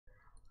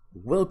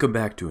Welcome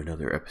back to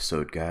another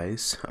episode,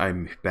 guys.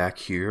 I'm back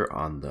here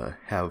on the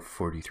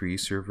HAVE43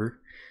 server,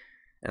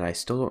 and I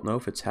still don't know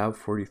if it's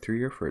HAVE43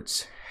 or if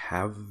it's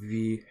Have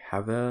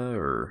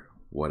or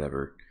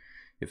whatever.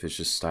 If it's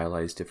just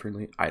stylized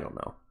differently, I don't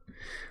know.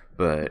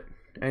 But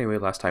anyway,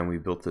 last time we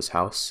built this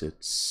house,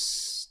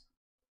 it's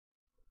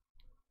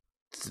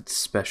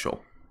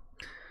special.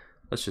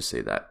 Let's just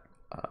say that.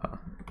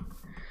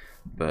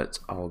 But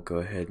I'll go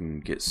ahead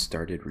and get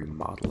started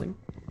remodeling.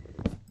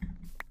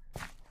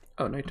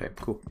 Oh, nighttime,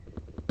 cool.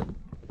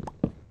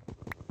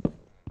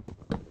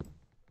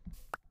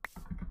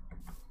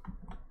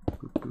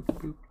 Boop, boop,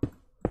 boop.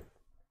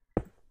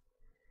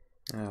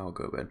 I'll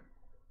go to bed.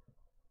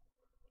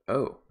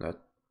 Oh,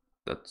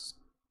 that's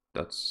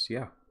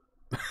yeah.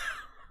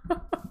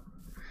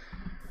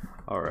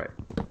 All right.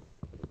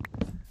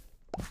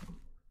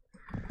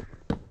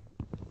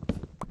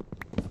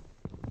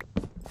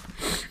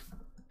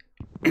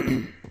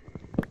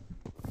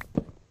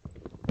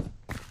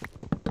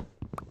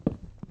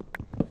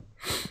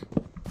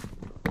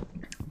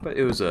 But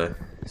it was a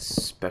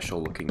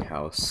special looking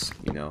house,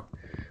 you know.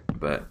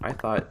 But I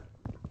thought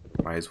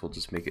might as well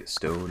just make it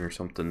stone or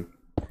something.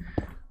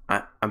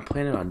 I'm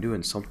planning on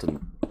doing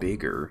something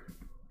bigger,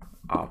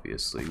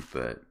 obviously,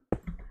 but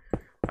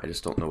I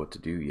just don't know what to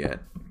do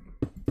yet.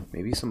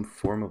 Maybe some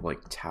form of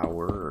like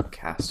tower or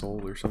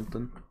castle or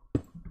something.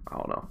 I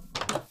don't know.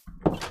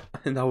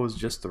 And that was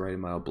just the right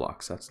amount of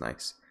blocks. That's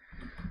nice.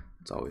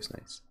 It's always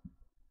nice.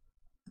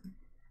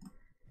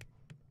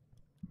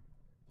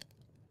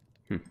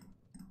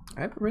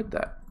 I haven't read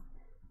that.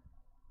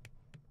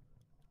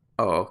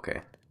 Oh,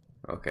 okay.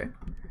 Okay.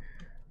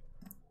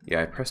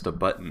 Yeah, I pressed a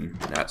button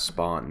at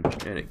spawn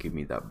and it gave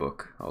me that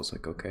book. I was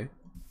like, okay.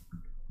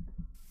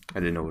 I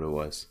didn't know what it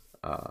was.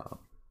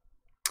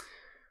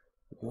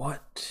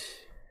 What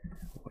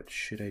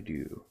should I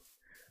do?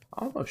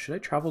 I don't know. Should I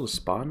travel to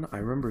spawn? I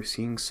remember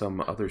seeing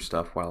some other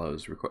stuff while I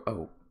was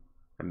Oh,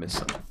 I missed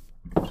some.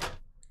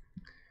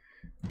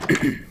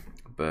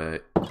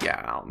 But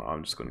yeah, I don't know.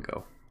 I'm just gonna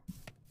go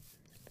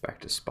back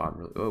to spawn.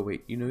 Really. Oh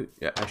wait, you know,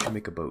 yeah, I should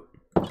make a boat.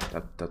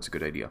 That's a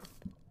good idea.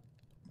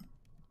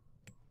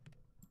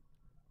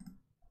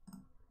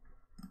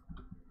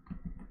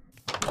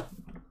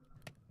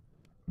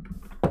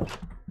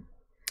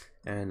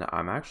 And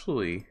I'm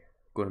actually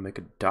going to make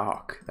a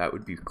dock. That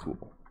would be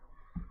cool.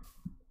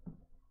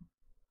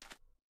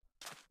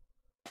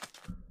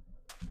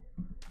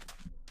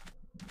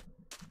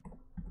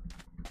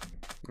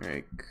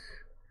 Like,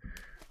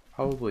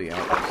 probably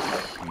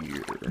out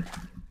here.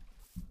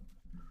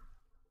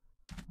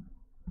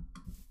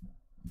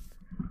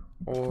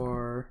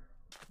 Or,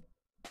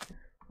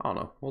 I don't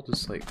know, we'll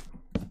just like,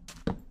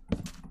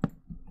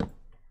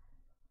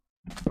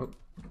 oh,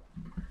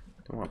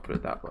 don't want to put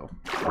it that low.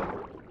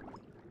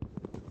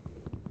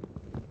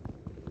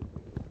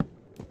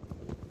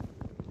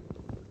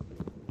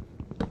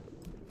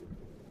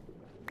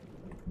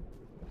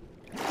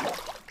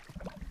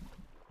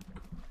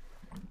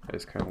 I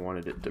just kind of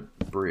wanted it to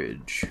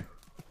bridge.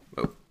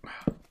 Oh.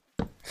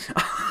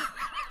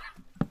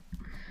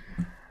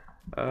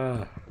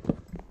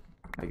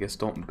 I guess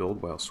don't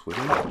build while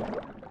swimming.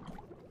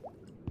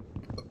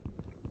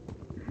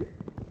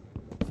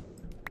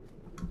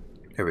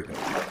 There we go.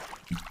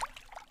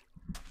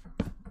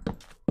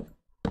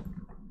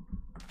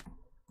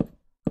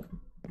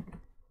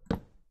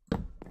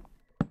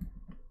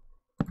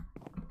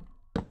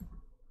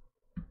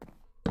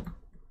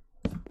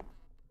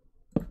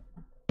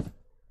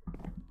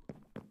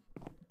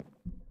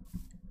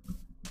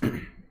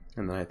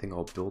 And then I think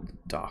I'll build the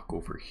dock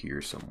over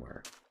here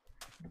somewhere.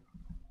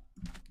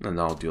 And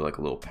then I'll do like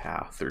a little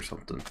path or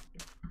something.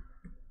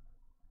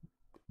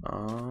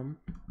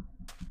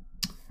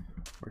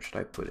 Where should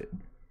I put it?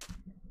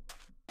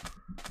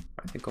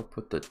 I think I'll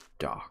put the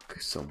dock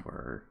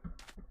somewhere.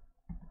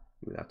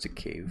 Ooh, that's a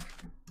cave.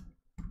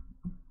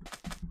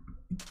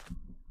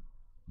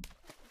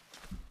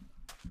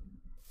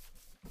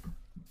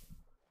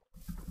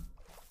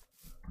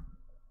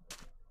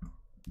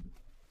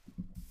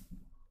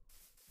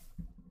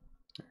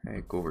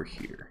 Alright, go over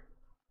here.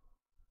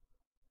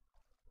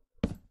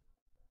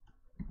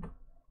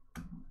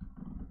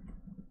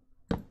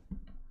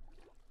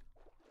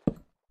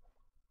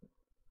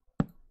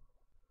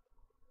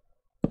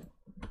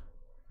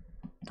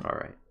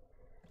 Alright.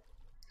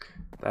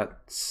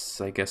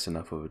 That's, I guess,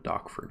 enough of a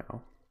dock for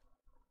now.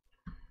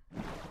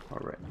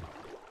 Alright.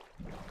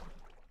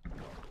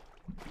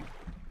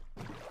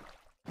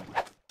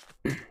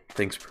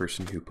 Thanks,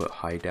 person who put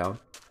high down,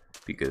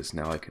 because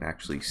now I can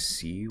actually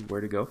see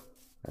where to go.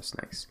 That's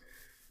nice.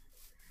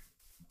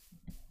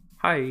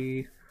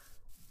 Hi!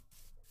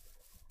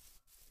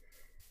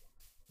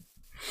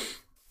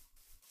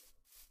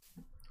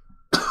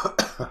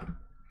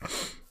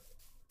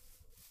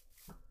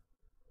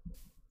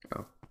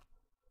 Oh.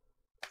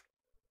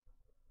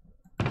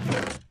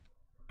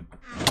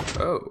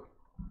 Oh.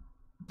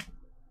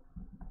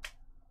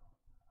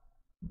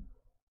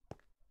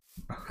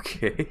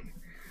 Okay.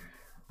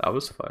 That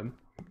was fun.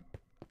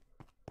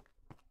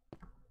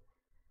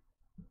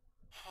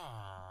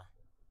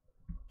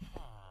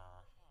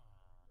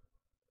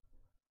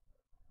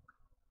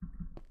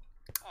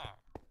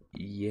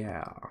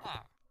 Yeah.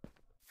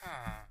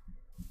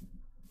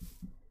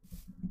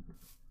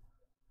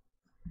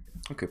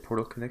 Okay,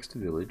 portal connects to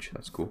village.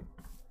 That's cool.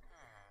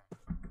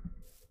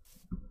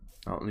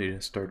 I don't need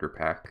a starter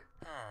pack.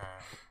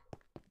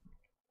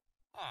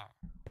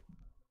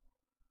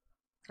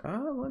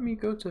 Let me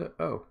go to...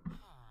 Oh.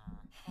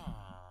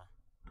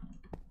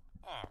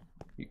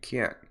 You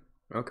can't.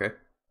 Okay.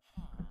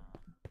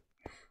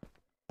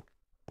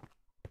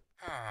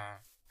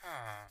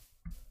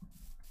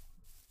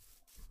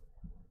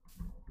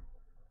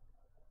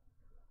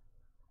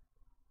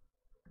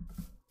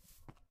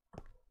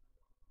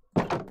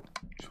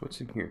 So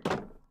what's in here?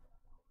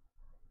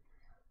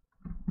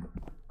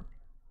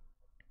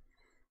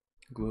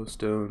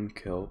 Glowstone,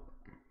 kelp,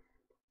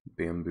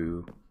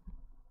 bamboo.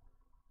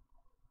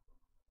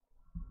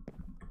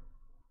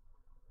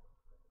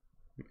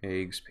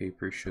 Eggs,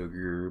 paper,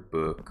 sugar,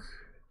 book,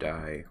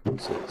 dye.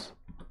 What's this?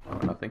 Oh,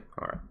 nothing?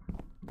 Alright.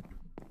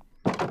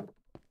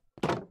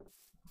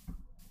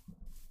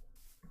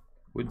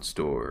 Wood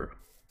store.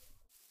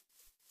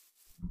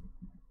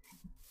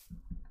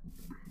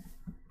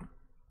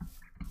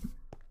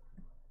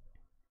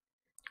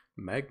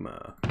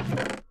 Magma.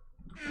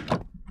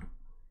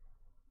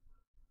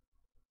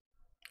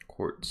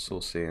 Quartz, soul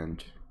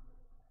sand.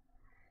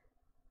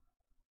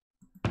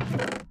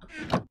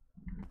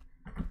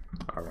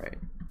 Alright.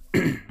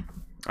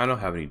 I don't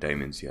have any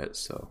diamonds yet,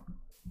 so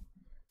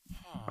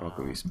I'm not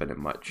going to be spending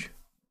much.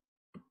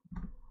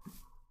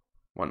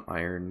 1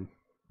 iron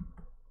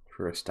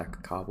for a stack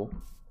of cobble.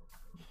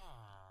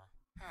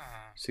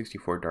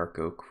 64 dark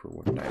oak for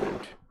 1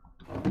 diamond.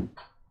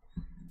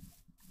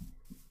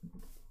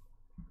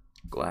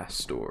 Glass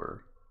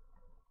store.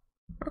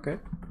 Okay.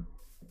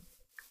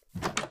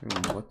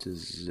 And what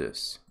is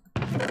this?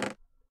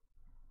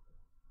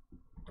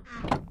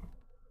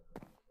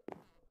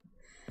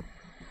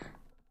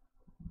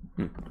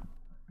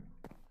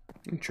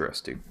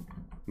 Interesting.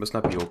 Must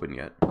not be open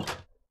yet.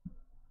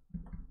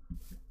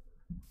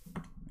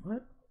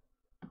 What?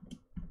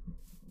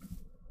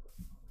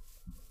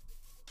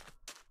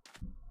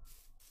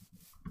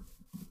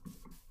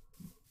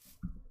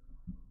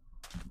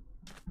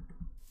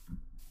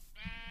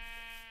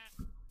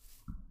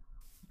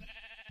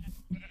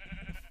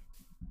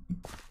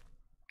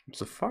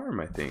 It's a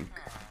farm, I think.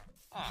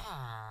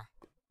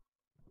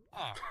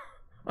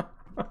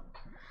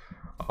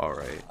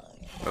 Alright.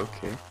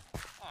 Okay.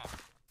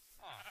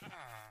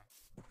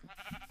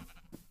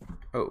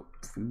 Oh,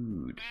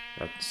 food.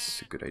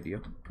 That's a good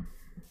idea.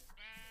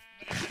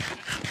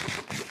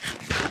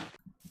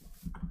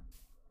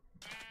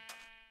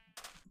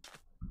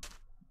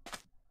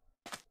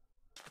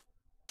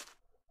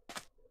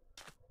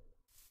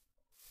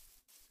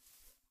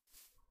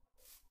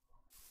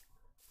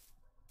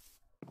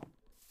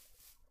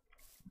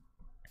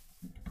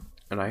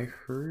 And I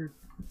heard...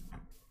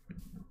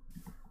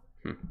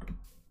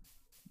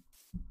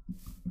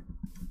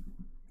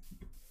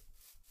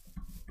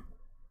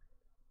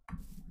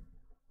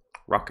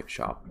 Rocket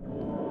shop.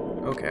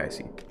 Okay, I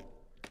see.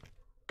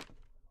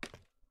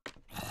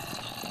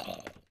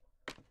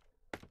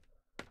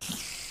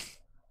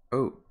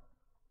 Oh.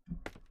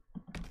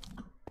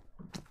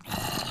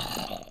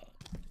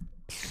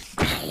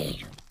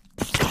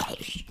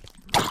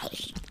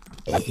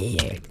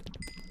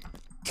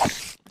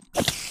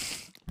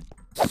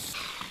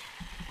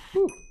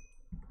 Whew.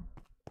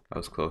 That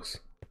was close.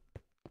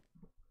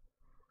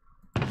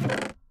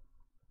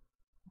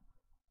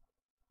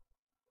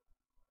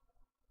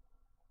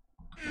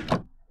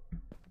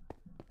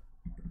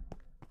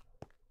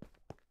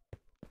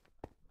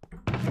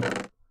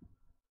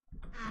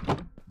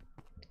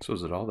 So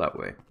is it all that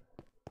way?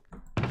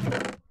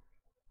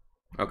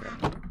 Okay.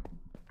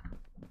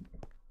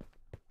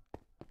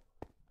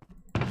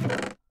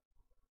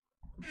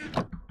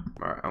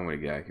 Alright, I'm gonna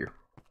get out of here.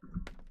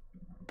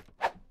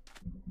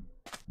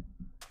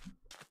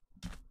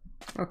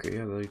 Okay,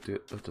 yeah,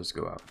 let us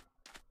go out.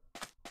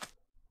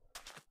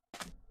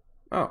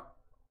 Oh.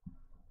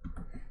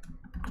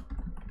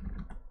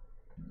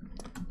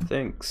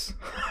 Thanks.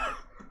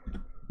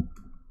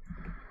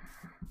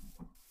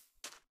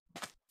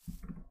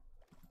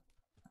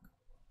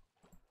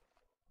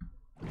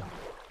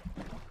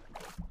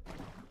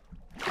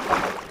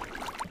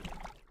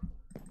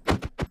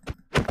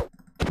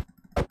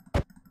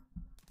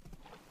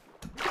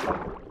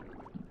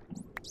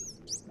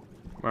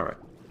 Alright.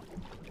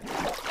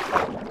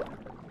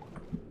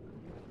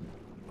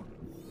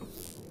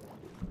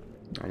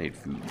 I need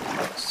food.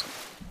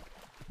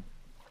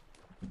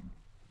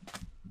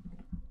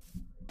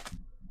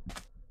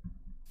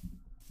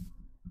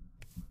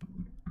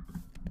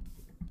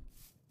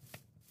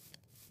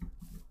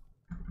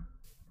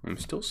 I'm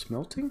still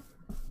smelting?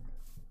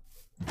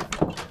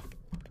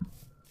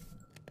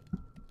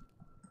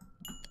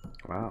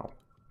 Wow.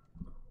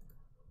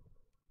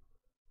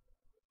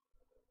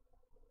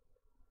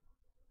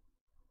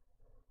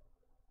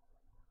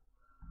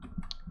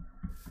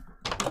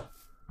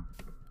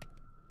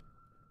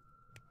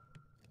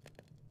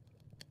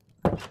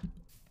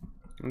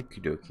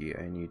 Okie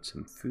dokie, I need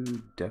some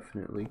food,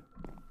 definitely.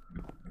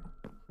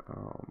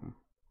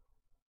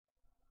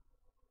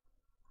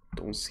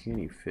 don't see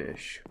any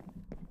fish.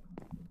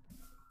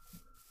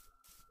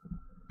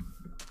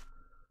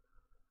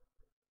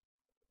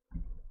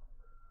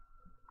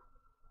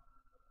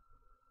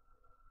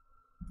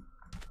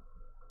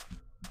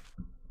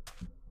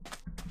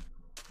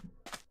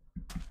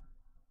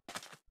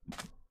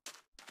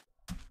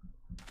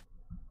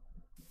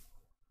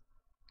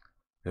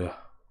 Ugh.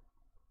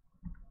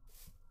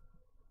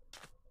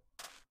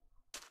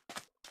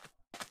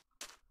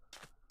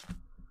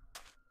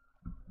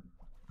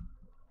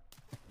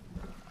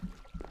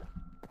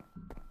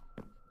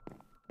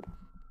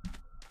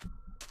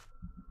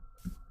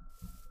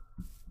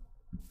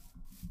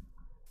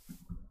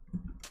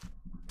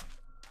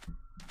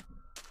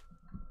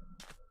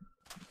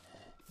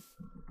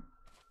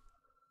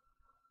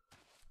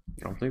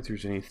 I don't think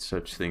there's any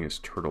such thing as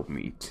turtle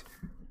meat.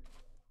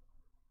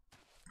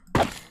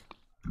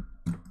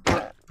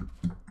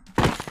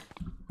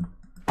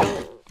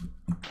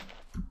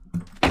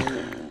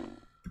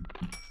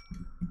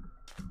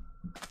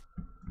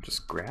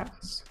 Just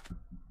grass?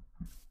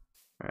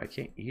 I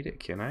can't eat it,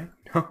 can I?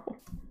 No.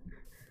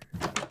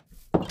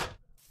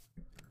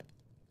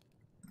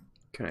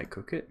 Can I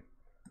cook it?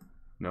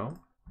 No?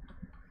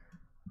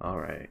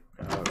 Alright,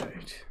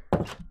 alright.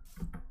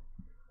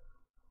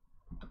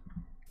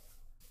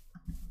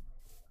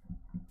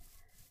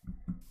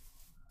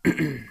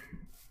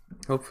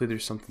 Hopefully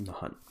there's something to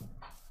hunt.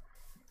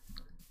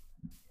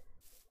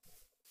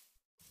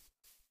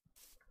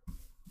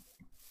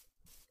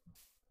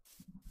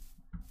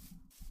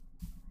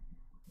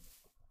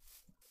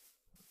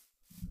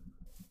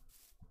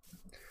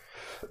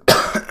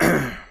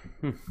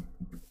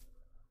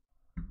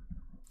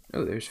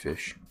 Oh, there's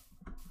fish.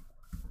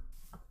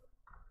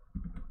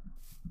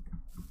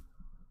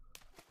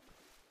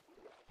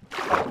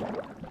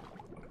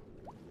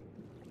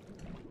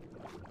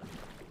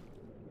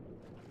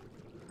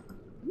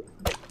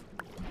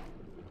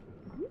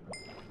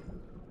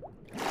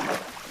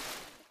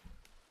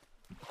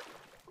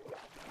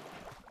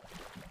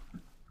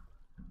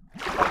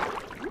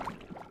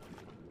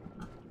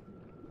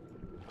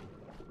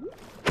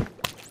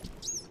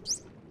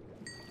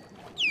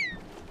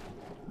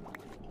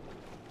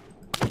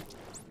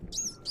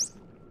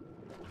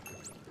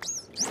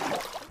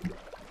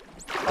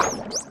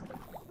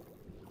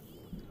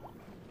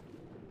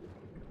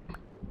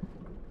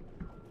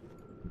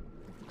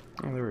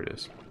 Oh, there it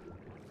is.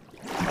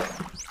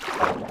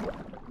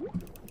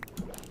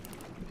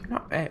 No,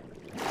 hey.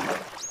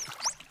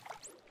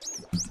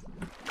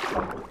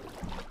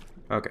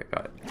 Okay,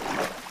 got it.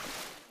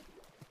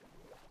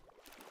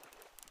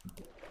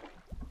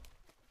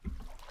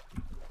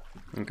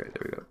 Okay,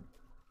 there we go.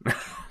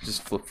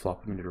 Just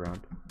flip-flopping it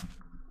around.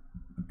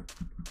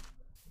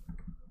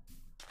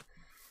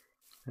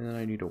 And then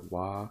I need to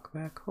walk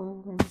back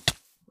home.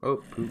 Oh,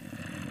 poop.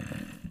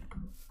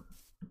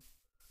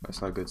 That's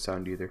not a good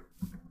sound either.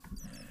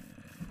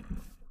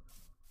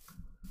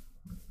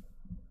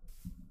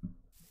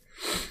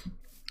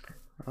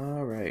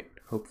 Alright,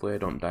 hopefully I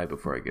don't die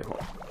before I get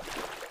home.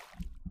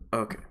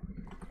 Okay.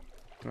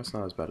 That's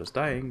not as bad as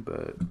dying,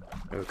 but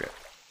okay.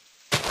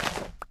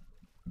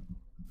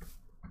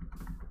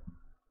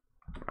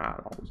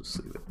 I'll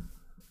just leave it.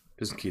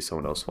 Just in case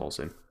someone else falls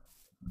in.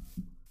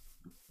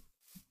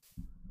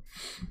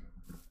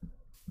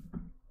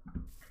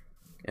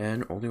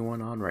 And only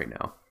one on right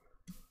now.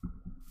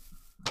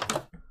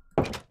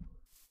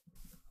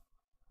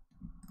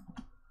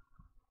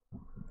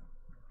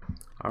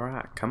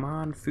 Alright, come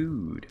on,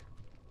 food.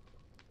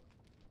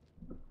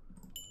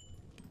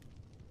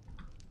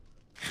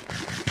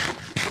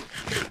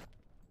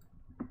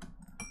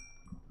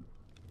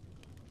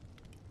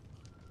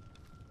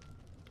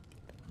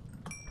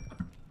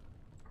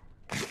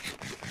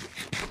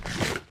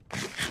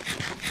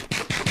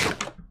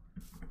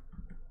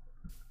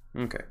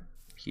 Okay,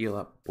 heal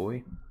up,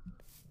 boy.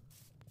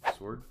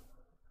 Sword.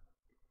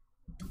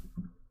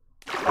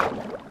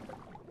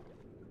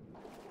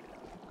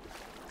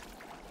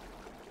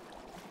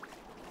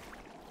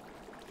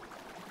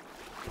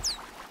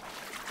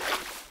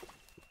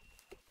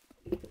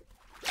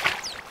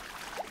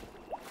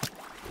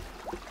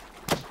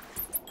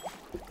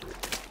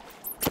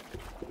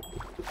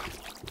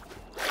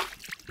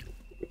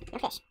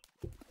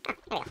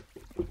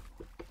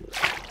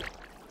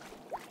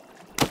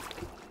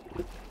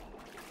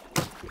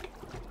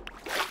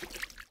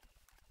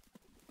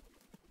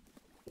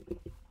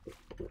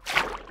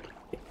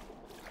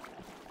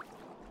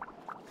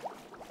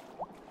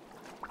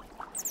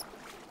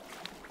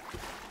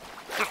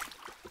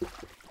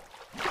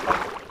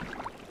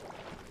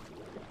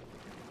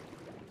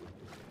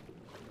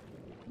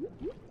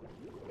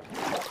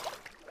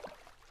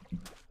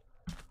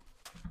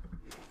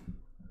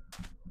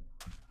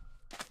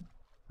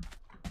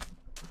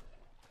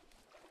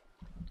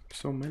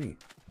 So many.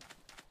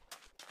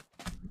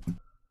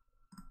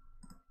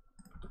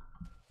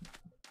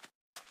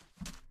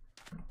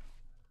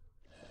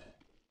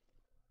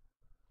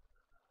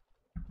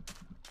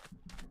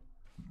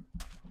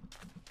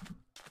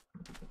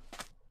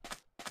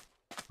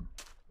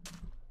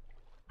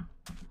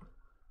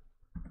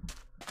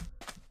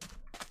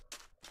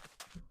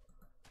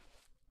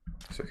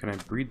 So can I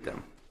breed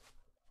them?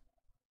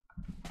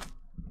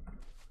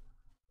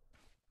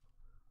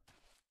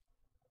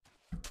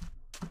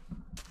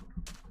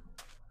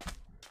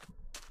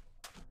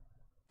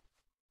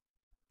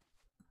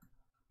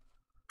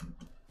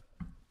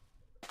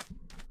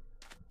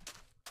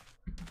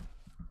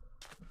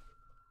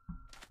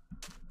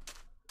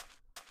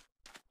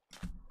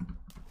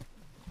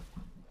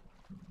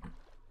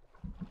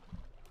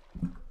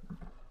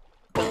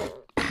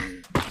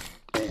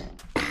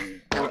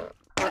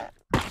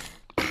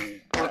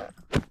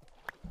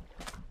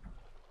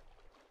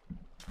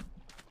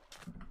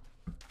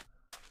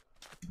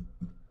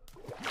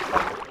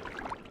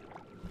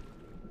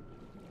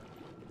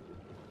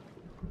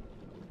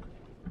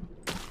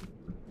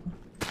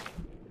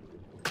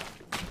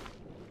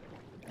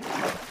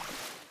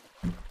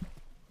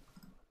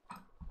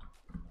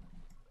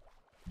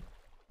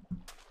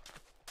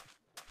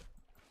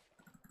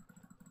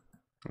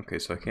 Okay,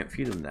 so I can't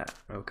feed them that.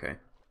 Okay.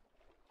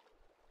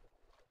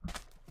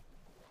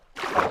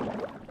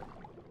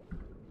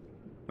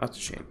 That's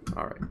a shame.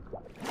 Alright.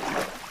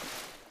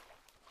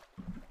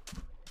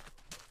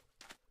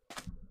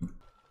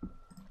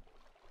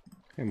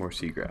 Okay, more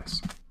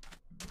seagrass.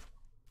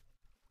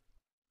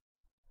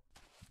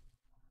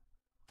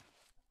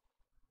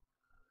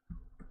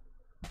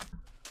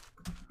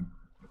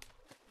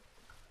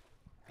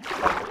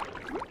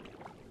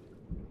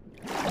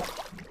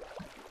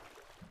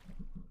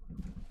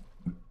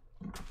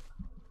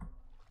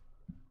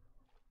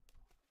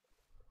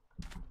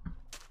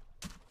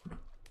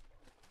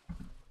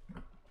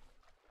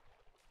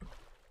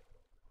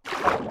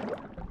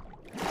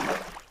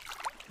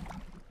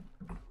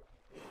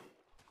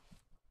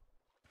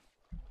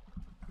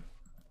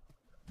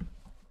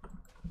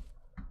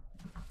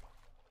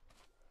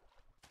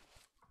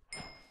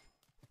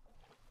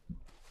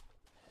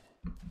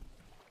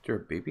 Is there a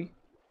baby?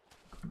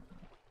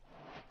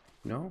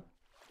 No?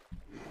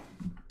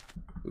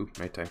 Ooh,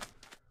 nighttime.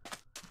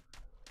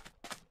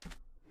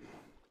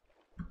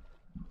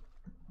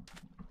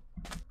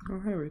 Oh,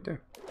 hey, right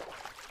there.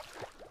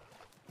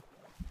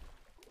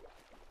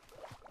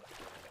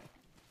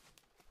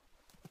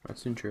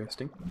 That's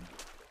interesting.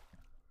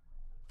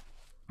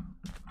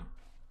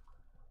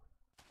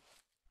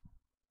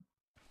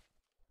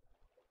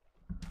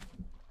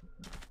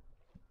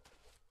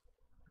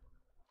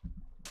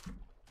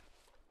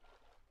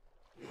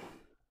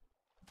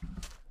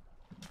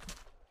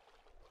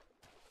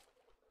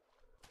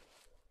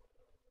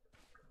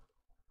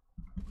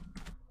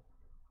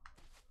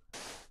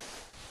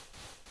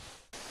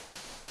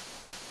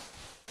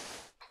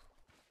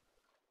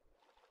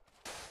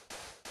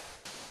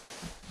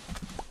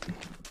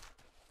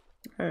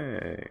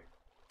 Hey,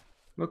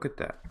 look at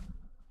that.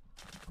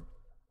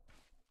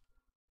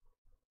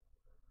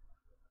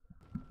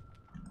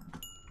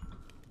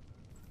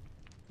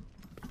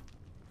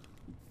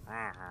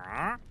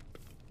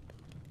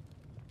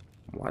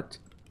 What?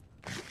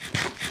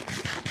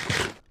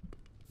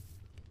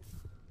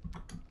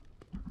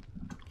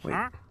 Wait.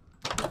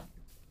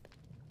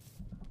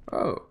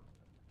 Oh.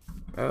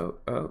 Oh,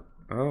 oh,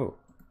 oh.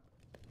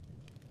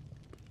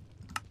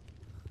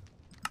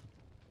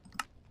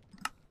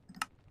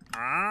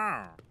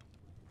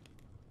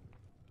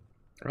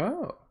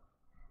 Oh.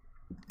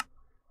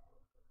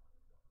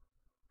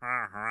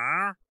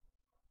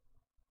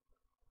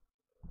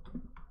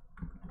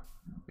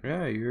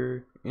 Yeah,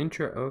 you're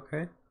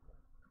okay.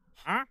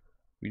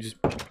 You just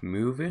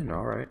move in,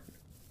 alright.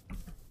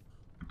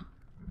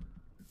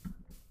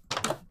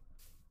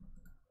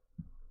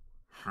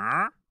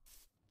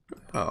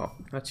 Oh,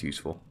 that's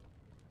useful.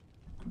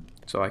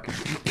 So I can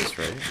eat this,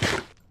 right?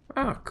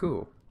 Ah,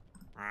 cool.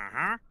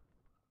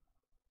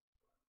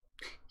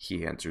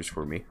 He answers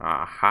for me.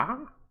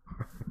 Aha!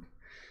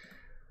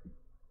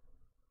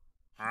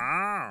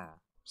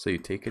 So you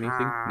take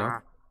anything? No?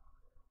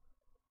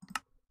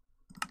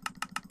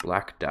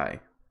 Black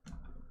dye.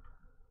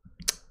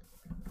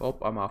 Oh,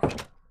 I'm off.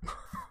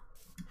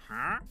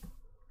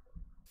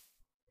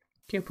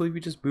 Can't believe he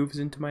just moves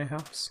into my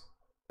house.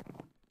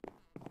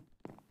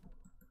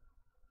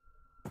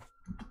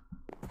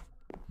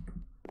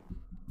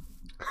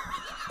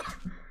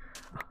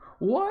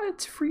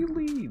 What? Free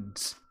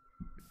leads.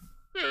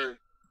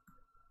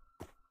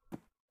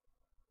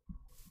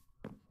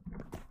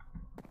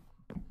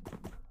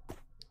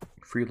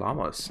 Free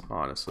llamas,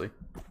 honestly.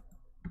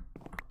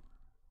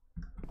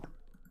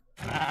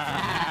 Do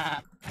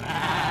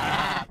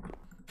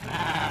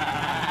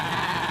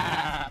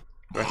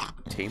I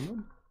have to tame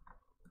them?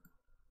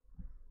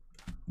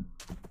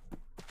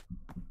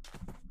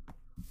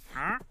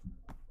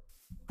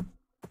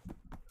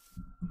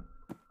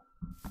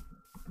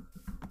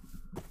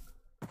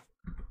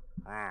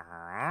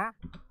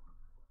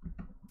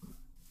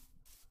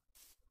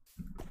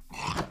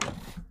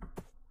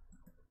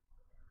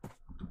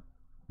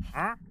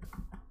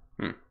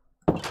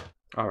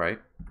 Alright.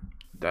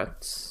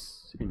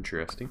 That's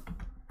interesting.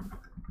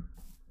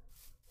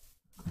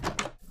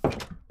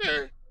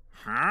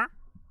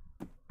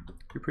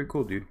 You're pretty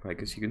cool, dude. I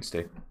guess you can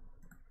stay.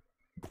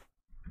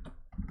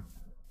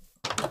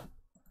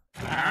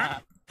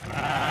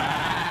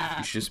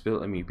 should just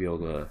let me be able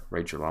to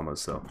ride your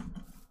llamas, though.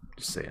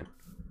 Just saying.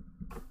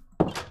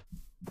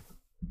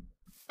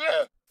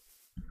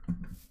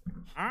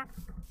 I'm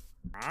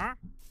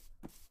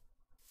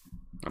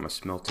gonna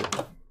smelt it.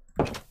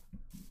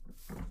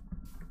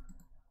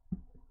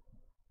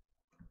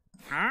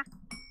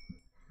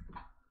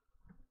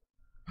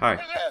 Hi.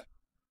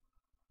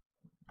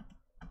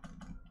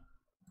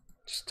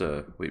 Just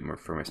wait more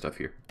for my stuff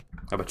here.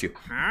 How about you?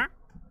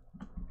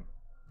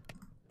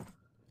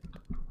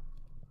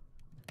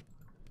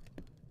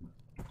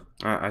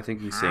 I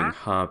think he's saying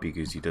huh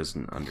because he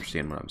doesn't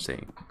understand what I'm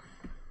saying.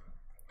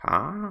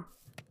 Huh?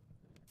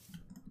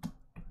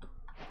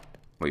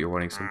 What, you're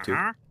wanting some too?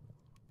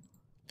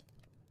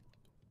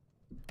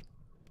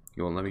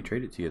 You won't let me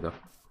trade it to you though.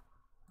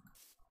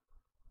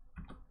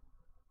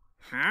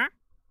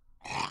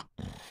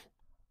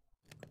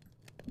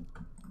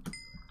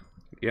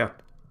 Yeah.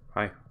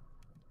 Hi.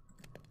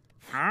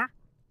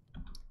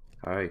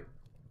 Hi.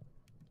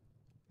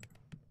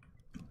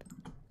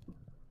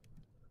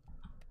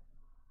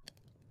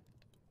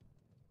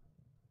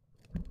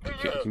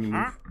 Can you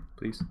move,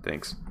 please?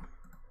 Thanks.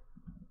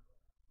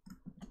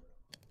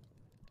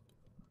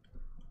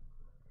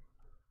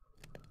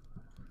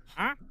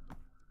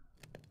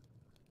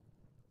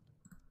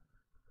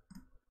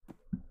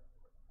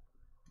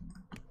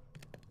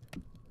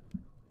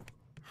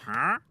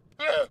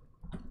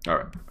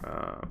 Alright,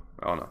 I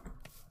don't know.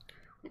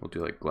 We'll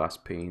do like glass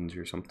panes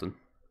or something.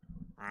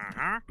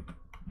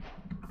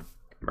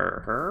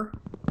 Her.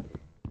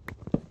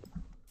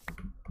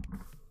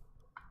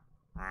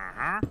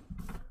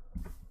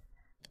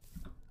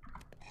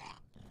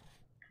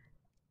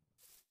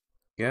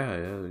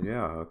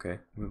 Yeah, okay.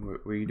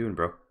 What are you doing,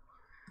 bro?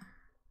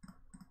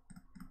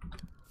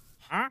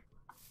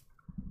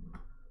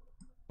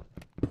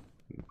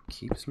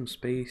 Keep some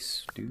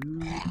space,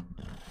 dude.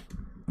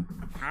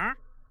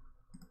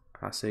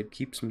 I said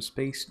keep some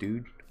space,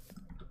 dude.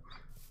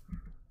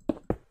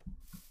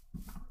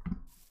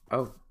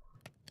 Oh.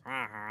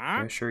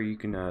 Yeah, sure, you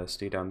can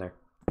stay down there.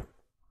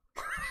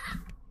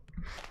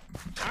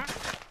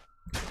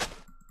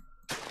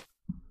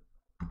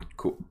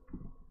 Cool.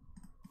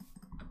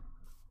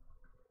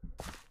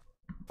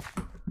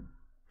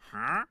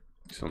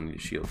 Just don't need a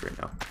shield right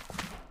now.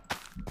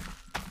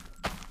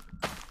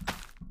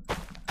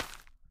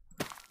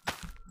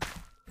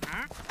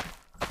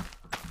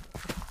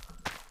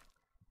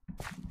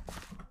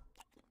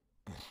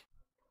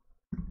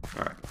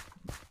 Alright.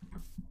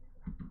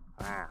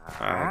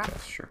 I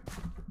guess, sure.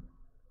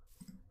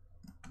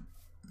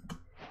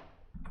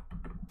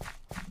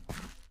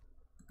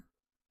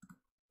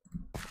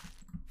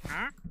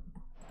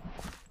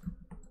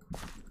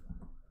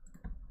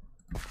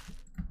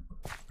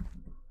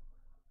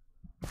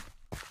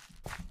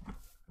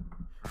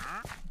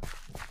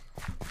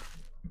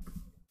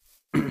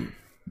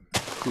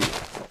 Cool.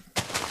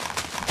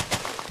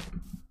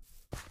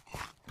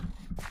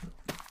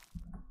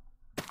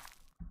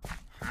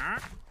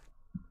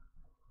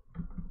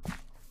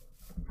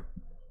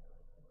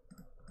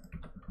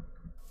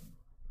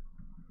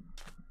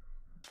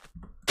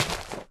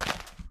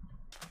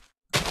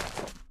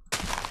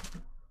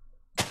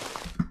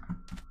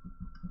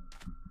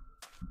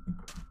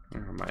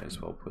 I might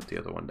as well put the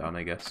other one down,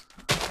 I guess.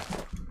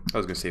 I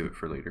was gonna save it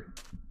for later.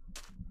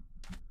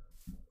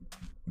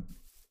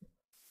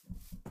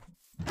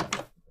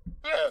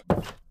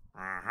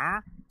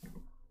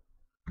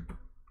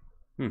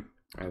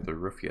 I have the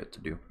roof yet to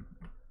do.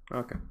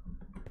 Okay.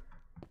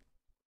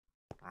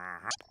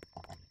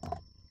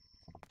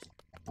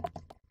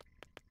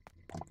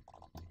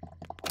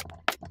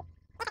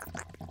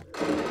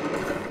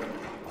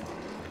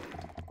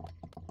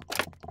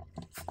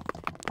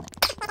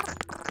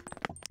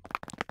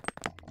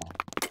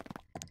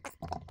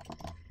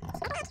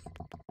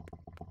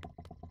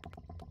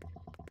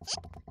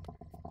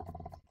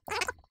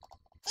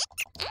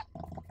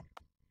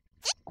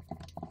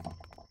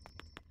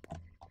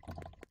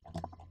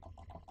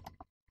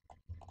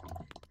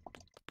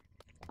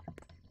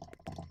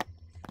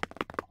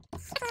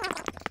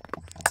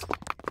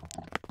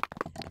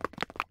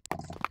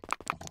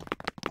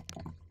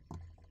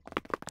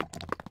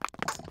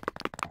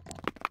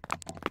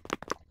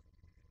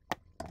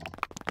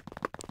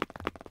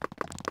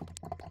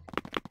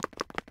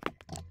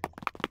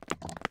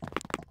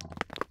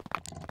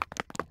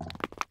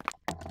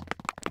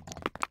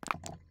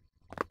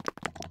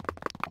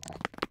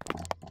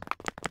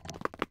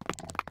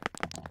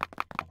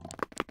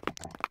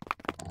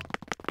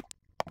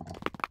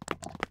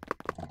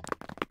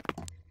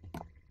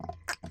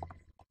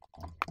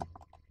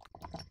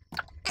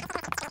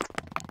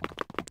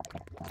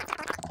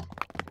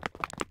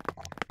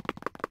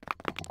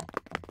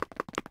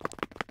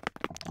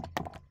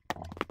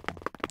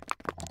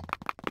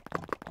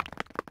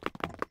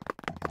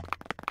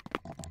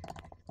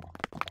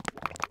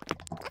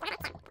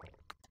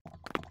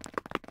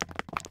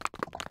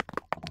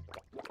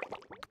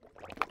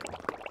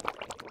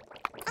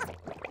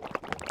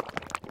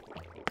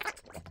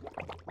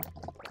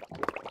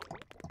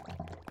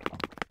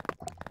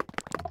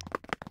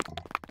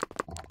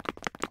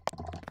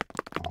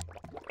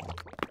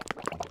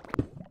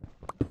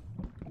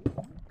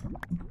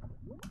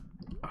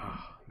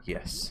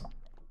 Yes.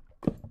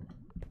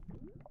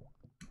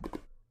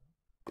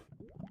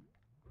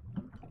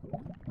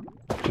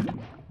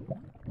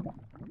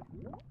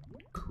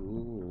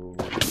 Cool.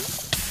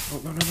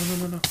 Oh, no, no, no, no,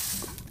 no, no.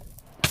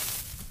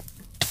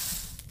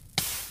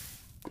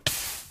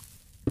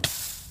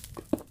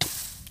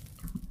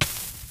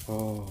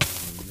 Oh,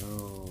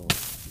 no.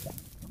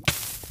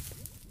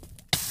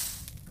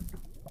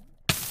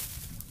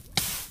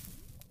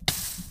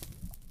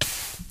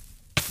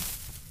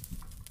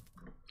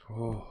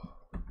 Oh.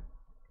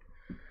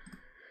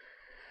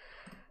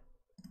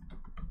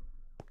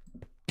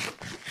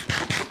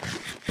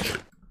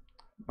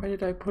 Why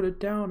did I put it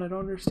down? I don't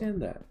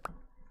understand that.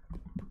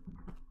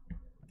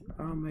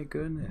 Oh my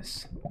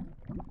goodness.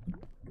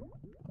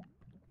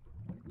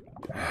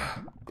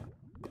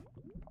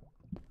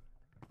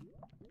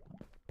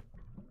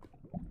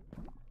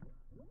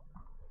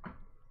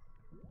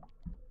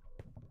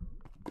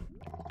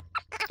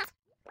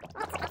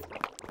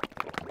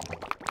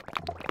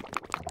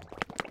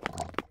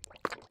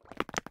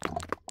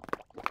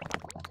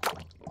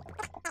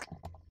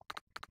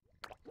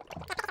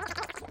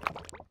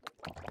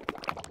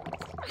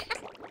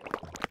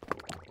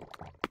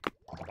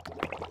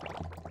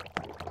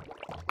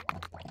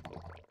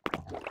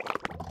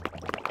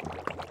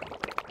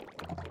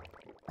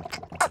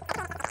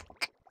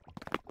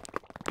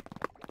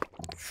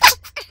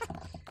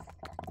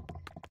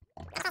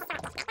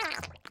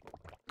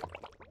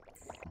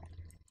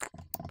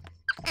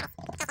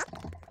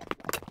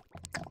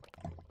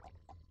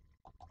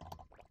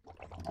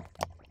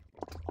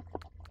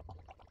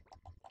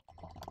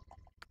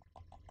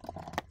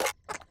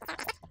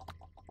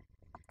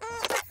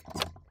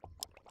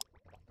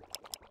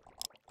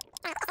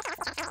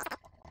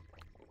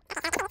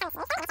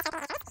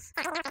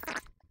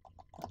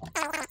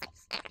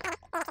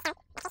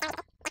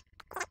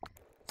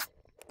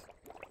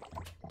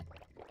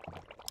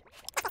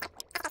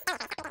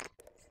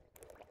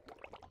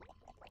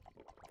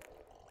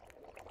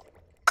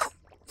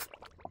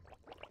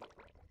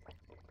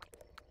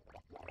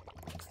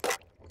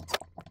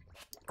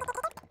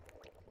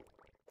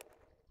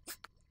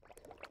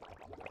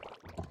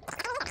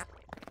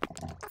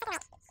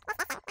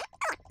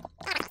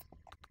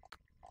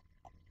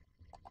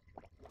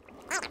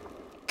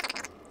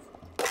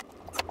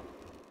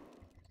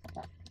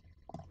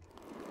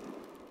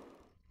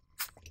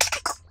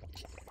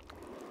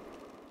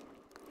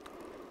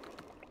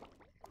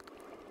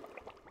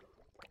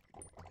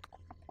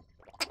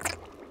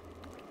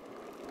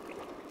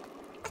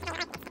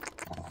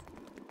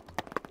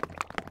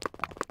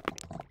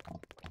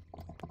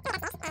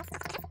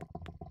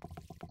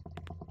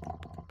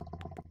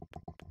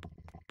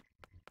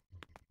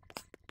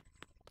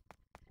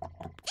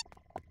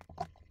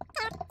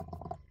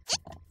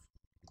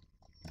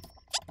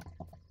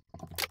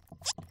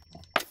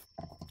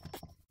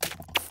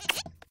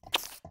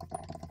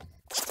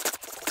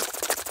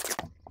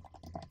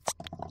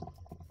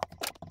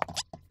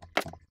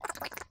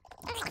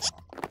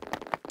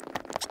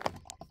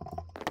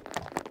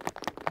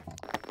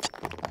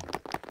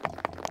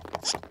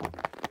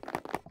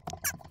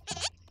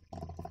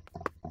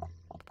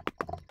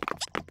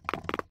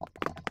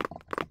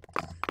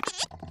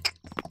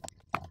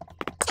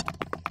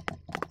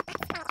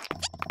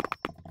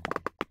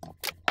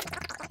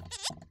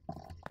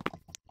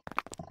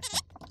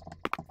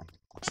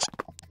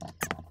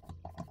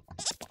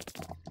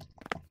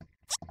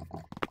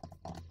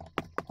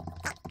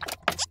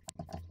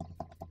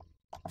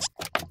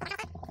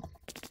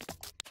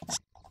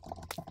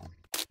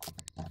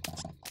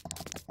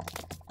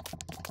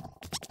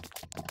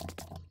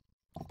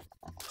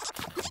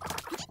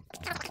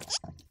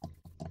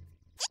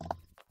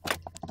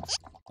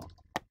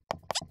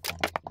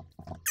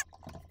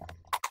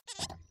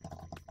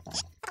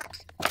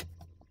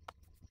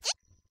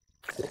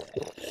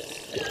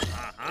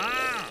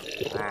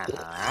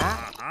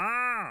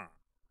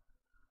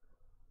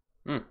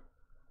 Hmm.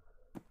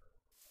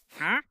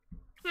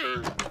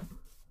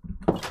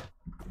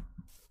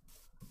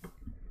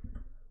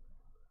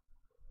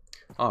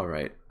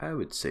 Alright, I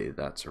would say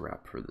that's a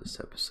wrap for this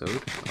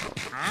episode.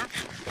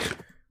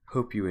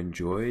 Hope you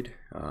enjoyed.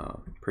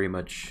 Pretty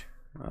much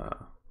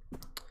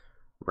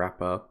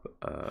wrap up.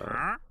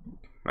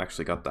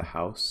 Actually got the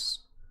house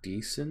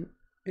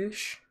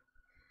decent-ish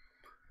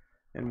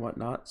and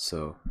whatnot,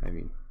 so, I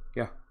mean,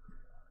 yeah.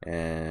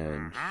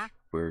 And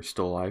we're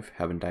still alive,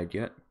 haven't died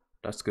yet.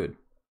 That's good.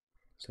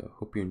 So,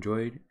 hope you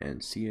enjoyed,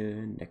 and see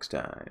you next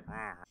time.